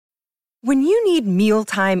When you need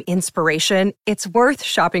mealtime inspiration, it's worth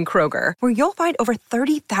shopping Kroger, where you'll find over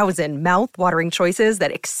 30,000 mouth-watering choices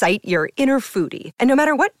that excite your inner foodie. And no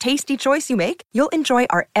matter what tasty choice you make, you'll enjoy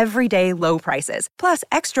our everyday low prices, plus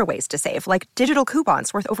extra ways to save, like digital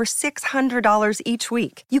coupons worth over $600 each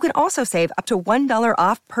week. You can also save up to $1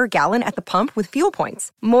 off per gallon at the pump with fuel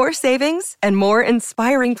points. More savings and more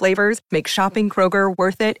inspiring flavors make shopping Kroger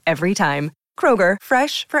worth it every time. Kroger,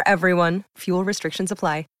 fresh for everyone. Fuel restrictions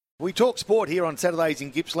apply. We talk sport here on Saturdays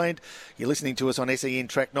in Gippsland. You're listening to us on SEN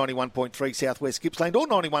Track 91.3 Southwest Gippsland or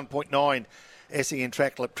 91.9 SEN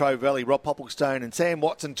Track Latrobe Valley. Rob Popplestone and Sam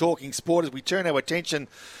Watson talking sport as we turn our attention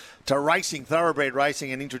to racing, thoroughbred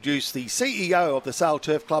racing, and introduce the CEO of the Sale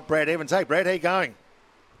Turf Club, Brad Evans. Hey, Brad, how you going?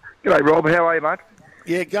 G'day, Rob. How are you, mate?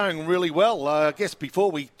 Yeah, going really well. I guess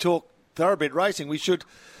before we talk thoroughbred racing, we should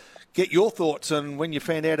get your thoughts on when you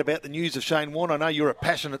found out about the news of Shane Warne. I know you're a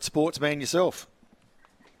passionate sportsman yourself.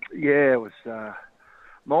 Yeah, it was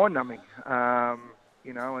mind-numbing, and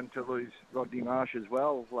to lose Rodney Marsh as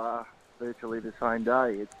well, virtually the same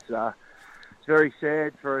day. It's very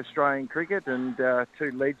sad for Australian cricket and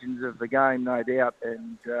two legends of the game, no doubt.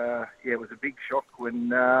 And, it was a big shock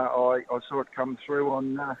when I saw it come through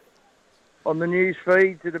on the news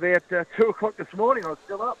feeds at about 2 o'clock this morning. I was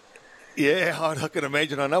still up. Yeah, I can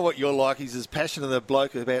imagine. I know what you're like. He's as passionate a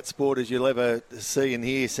bloke about sport as you'll ever see and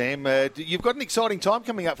hear, Sam. You've got an exciting time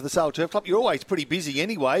coming up for the Sale Turf Club. You're always pretty busy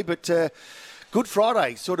anyway, but Good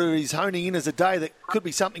Friday sort of is honing in as a day that could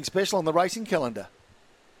be something special on the racing calendar.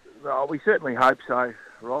 Well, we certainly hope so,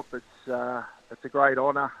 Rob. It's a great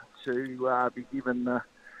honour to be given the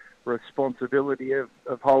responsibility of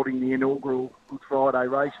holding the inaugural Good Friday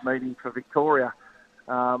race meeting for Victoria.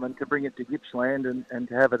 And to bring it to Gippsland and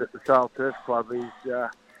to have it at the Sale Turf Club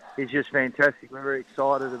is just fantastic. We're very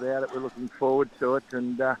excited about it. We're looking forward to it,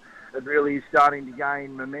 and it really is starting to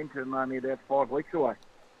gain momentum only about 5 weeks away.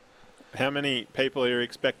 How many people are you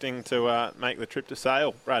expecting to make the trip to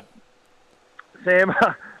Sale, Brad? Sam,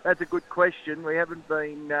 that's a good question. We haven't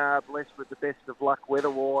been blessed with the best of luck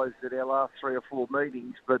weather-wise at our last 3 or 4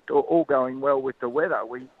 meetings, but all going well with the weather.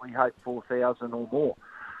 We hope 4,000 or more.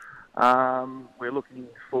 We're looking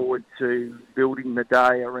forward to building the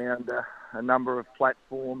day around a number of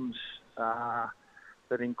platforms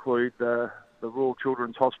that include the Royal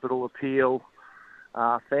Children's Hospital appeal,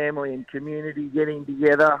 family and community getting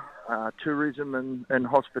together, tourism and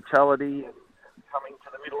hospitality, and coming to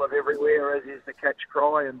the middle of everywhere, as is the catch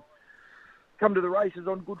cry, and come to the races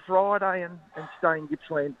on Good Friday and stay in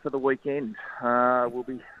Gippsland for the weekend. We'll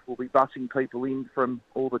be bussing people in from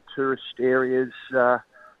all the tourist areas,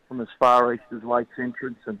 from as far east as Lakes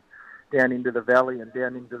Entrance and down into the valley and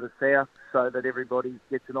down into the south, so that everybody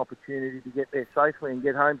gets an opportunity to get there safely and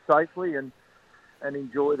get home safely and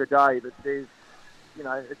enjoy the day. But there's,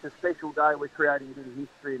 it's a special day. We're creating a bit of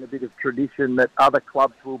history and a bit of tradition that other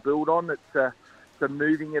clubs will build on. It's a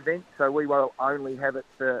moving event, so we won't only have it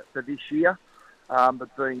for this year.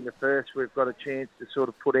 But being the first, we've got a chance to sort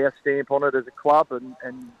of put our stamp on it as a club and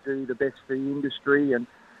do the best for the industry and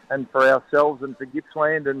for ourselves and for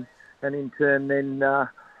Gippsland, and in turn then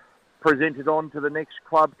present it on to the next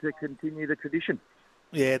club to continue the tradition.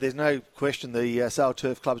 Yeah, there's no question the Sale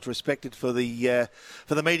Turf Club's respected for the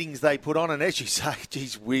meetings they put on, and as you say,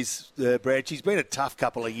 geez whiz, Brad, she's been a tough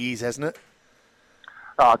couple of years, hasn't it?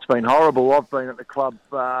 Oh, it's been horrible. I've been at the club,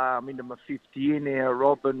 I'm into my 5th year now,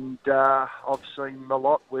 Rob, and I've seen a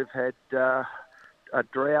lot. We've had a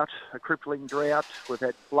drought, a crippling drought. We've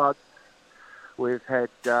had floods. We've had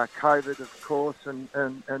COVID, of course, and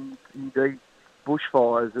indeed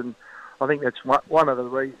bushfires. And I think that's one of the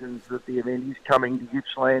reasons that the event is coming to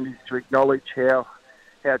Gippsland, is to acknowledge how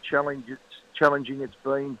challenging it's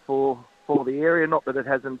been for the area. Not that it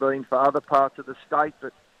hasn't been for other parts of the state,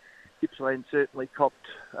 but Gippsland certainly copped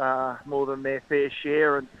more than their fair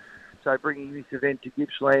share. And so bringing this event to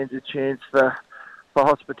Gippsland is a chance for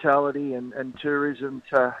hospitality and tourism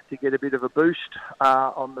to get a bit of a boost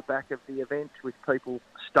on the back of the event, with people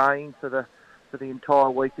staying for the entire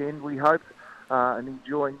weekend, we hope, and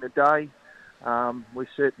enjoying the day. We've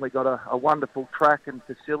certainly got a wonderful track and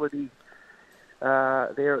facility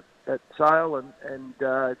there at Sale, and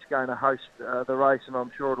it's going to host the race, and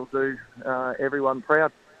I'm sure it'll do everyone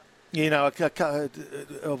proud. You know,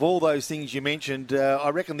 of all those things you mentioned, I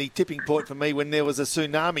reckon the tipping point for me when there was a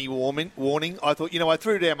tsunami warning, I thought, I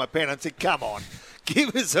threw down my pen and said, come on,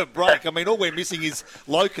 give us a break. I mean, all we're missing is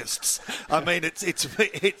locusts. I mean,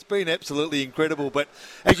 it's been absolutely incredible. But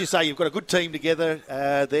as you say, you've got a good team together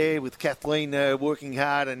there with Kathleen working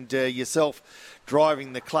hard and yourself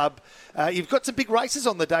driving the club. You've got some big races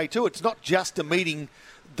on the day too. It's not just a meeting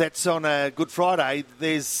that's on a Good Friday,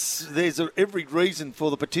 there's every reason for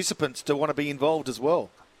the participants to want to be involved as well.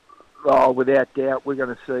 Oh, without doubt, we're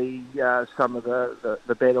going to see some of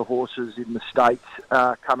the better horses in the States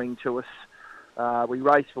coming to us. We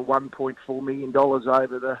race for $1.4 million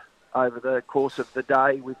over the course of the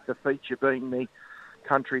day, with the feature being the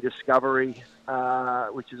Country Discovery,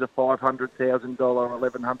 which is a $500,000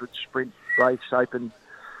 1100 sprint race, open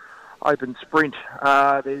sprint.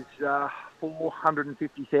 There's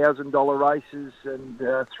 $450,000 races and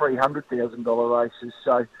 $300,000 races.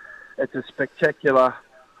 So it's a spectacular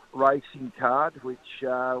racing card, which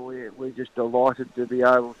we're just delighted to be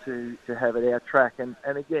able to have at our track. And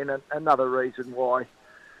again, another reason why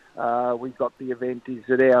we got the event is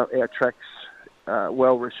that our track's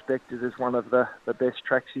well respected as one of the best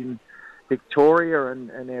tracks in Victoria,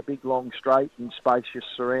 and our big long straight and spacious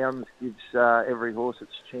surrounds gives every horse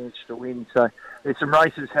its chance to win. So there's some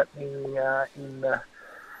races happening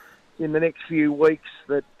in the next few weeks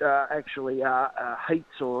that actually are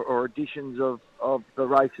heats or editions of the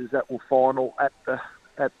races that will final at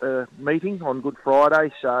the meeting on Good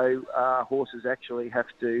Friday. So horses actually have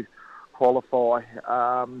to qualify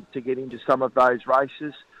to get into some of those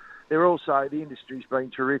races. The industry's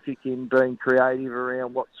been terrific in being creative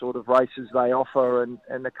around what sort of races they offer,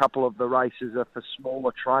 and a couple of the races are for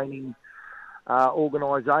smaller training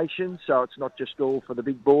organisations, so it's not just all for the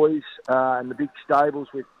big boys and the big stables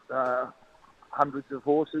with hundreds of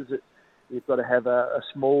horses. You've got to have a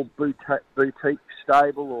small boutique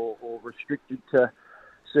stable or restricted to a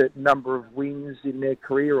certain number of wins in their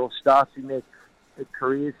career or starts in their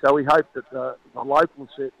careers. So we hope that the locals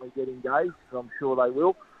certainly get engaged, and I'm sure they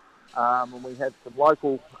will. And we have some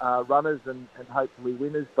local runners and hopefully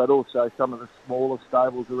winners, but also some of the smaller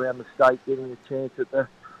stables around the state getting a chance at the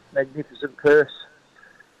magnificent purse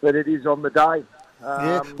that it is on the day.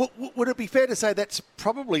 Well, would it be fair to say that's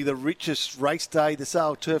probably the richest race day the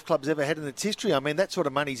Sale Turf Club's ever had in its history? I mean, that sort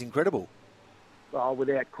of money's incredible. Oh,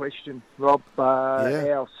 without question, Rob.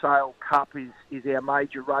 Our Sale Cup is our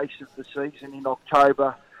major race of the season in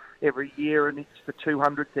October every year, and it's for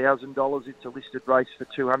 $200,000. It's a listed race for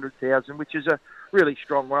 $200,000, which is a really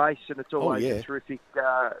strong race, and it's always a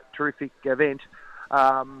terrific event.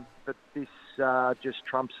 But this just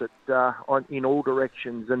trumps it in all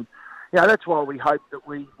directions, and that's why we hope that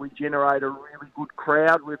we generate a really good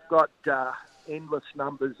crowd. We've got endless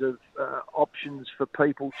numbers of options for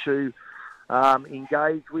people to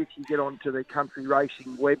engage with. You get onto the Country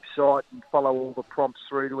Racing website and follow all the prompts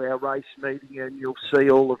through to our race meeting, and you'll see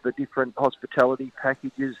all of the different hospitality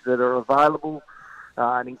packages that are available.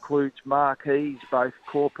 It includes marquees, both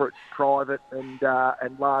corporate, private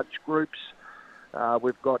and large groups.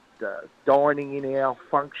 We've got dining in our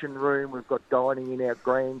function room. We've got dining in our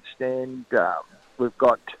grandstand. We've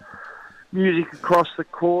got music across the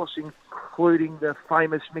course, including the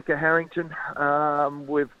famous Micah Harrington.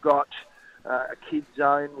 We've got a kids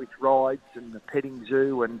zone with rides and the petting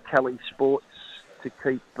zoo and Kelly Sports to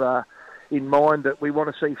keep in mind that we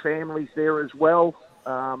want to see families there as well.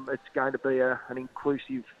 It's going to be an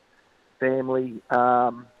inclusive family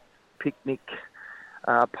picnic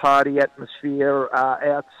party atmosphere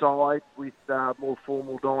outside with more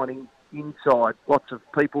formal dining inside. Lots of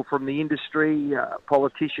people from the industry,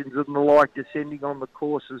 politicians and the like descending on the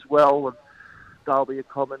course as well, and they'll be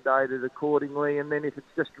accommodated accordingly. And then if it's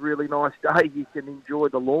just a really nice day, you can enjoy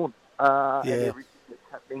the lawn and everything that's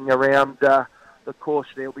happening around the course.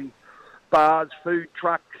 There'll be bars, food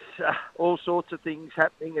trucks, all sorts of things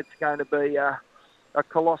happening. It's going to be a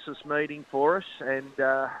colossus meeting for us, and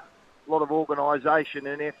a lot of organisation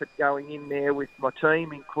and effort going in there with my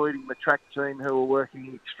team, including the track team, who are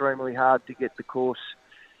working extremely hard to get the course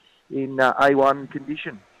in A1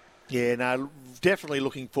 condition. Yeah, no, definitely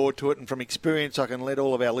looking forward to it. And from experience, I can let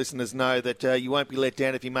all of our listeners know that you won't be let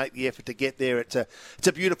down if you make the effort to get there. It's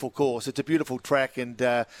a beautiful course. It's a beautiful track, and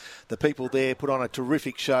the people there put on a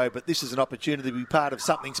terrific show. But this is an opportunity to be part of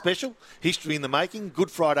something special. History in the making. Good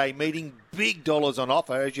Friday meeting. Big dollars on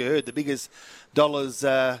offer. As you heard, the biggest dollars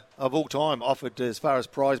of all time offered as far as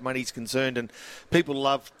prize money is concerned. And people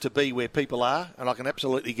love to be where people are. And I can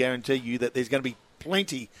absolutely guarantee you that there's going to be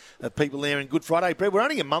plenty of people there in Good Friday. Brett, we're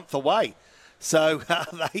only a month away, so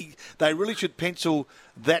they really should pencil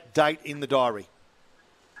that date in the diary.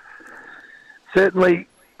 Certainly,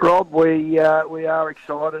 Rob, we are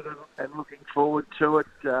excited and looking forward to it.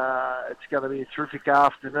 It's going to be a terrific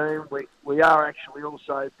afternoon. We are actually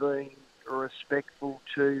also being respectful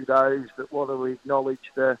to those that want to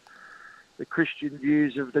acknowledge the the Christian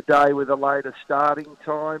views of the day with a later starting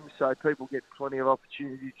time, so people get plenty of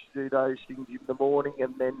opportunity to do those things in the morning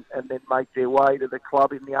and then make their way to the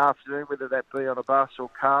club in the afternoon, whether that be on a bus or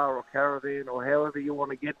car or caravan or however you want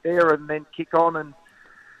to get there, and then kick on and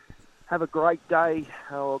have a great day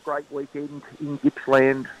or a great weekend in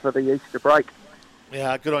Gippsland for the Easter break.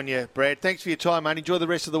 Yeah, good on you, Brad. Thanks for your time, mate. Enjoy the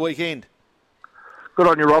rest of the weekend. Good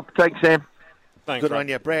on you, Rob. Thanks, Sam. Thanks, Good Rob. on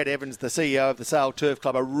you. Brad Evans, the CEO of the Sale Turf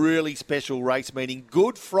Club. A really special race meeting.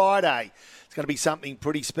 Good Friday. It's going to be something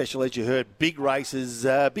pretty special, as you heard. Big races,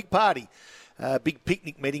 big party, big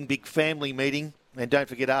picnic meeting, big family meeting. And don't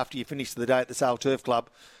forget, after you finish the day at the Sale Turf Club,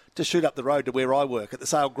 to shoot up the road to where I work at the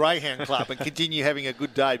Sale Greyhound Club and continue having a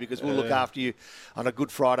good day, because we'll look after you on a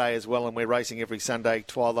Good Friday as well, and we're racing every Sunday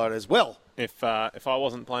twilight as well. If I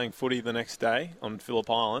wasn't playing footy the next day on Phillip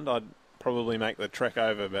Island, I'd probably make the trek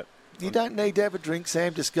over, but You don't need to have a drink,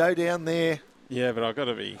 Sam. Just go down there. yeah, but I've got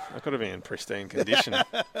to be in pristine condition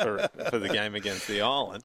for the game against the Island.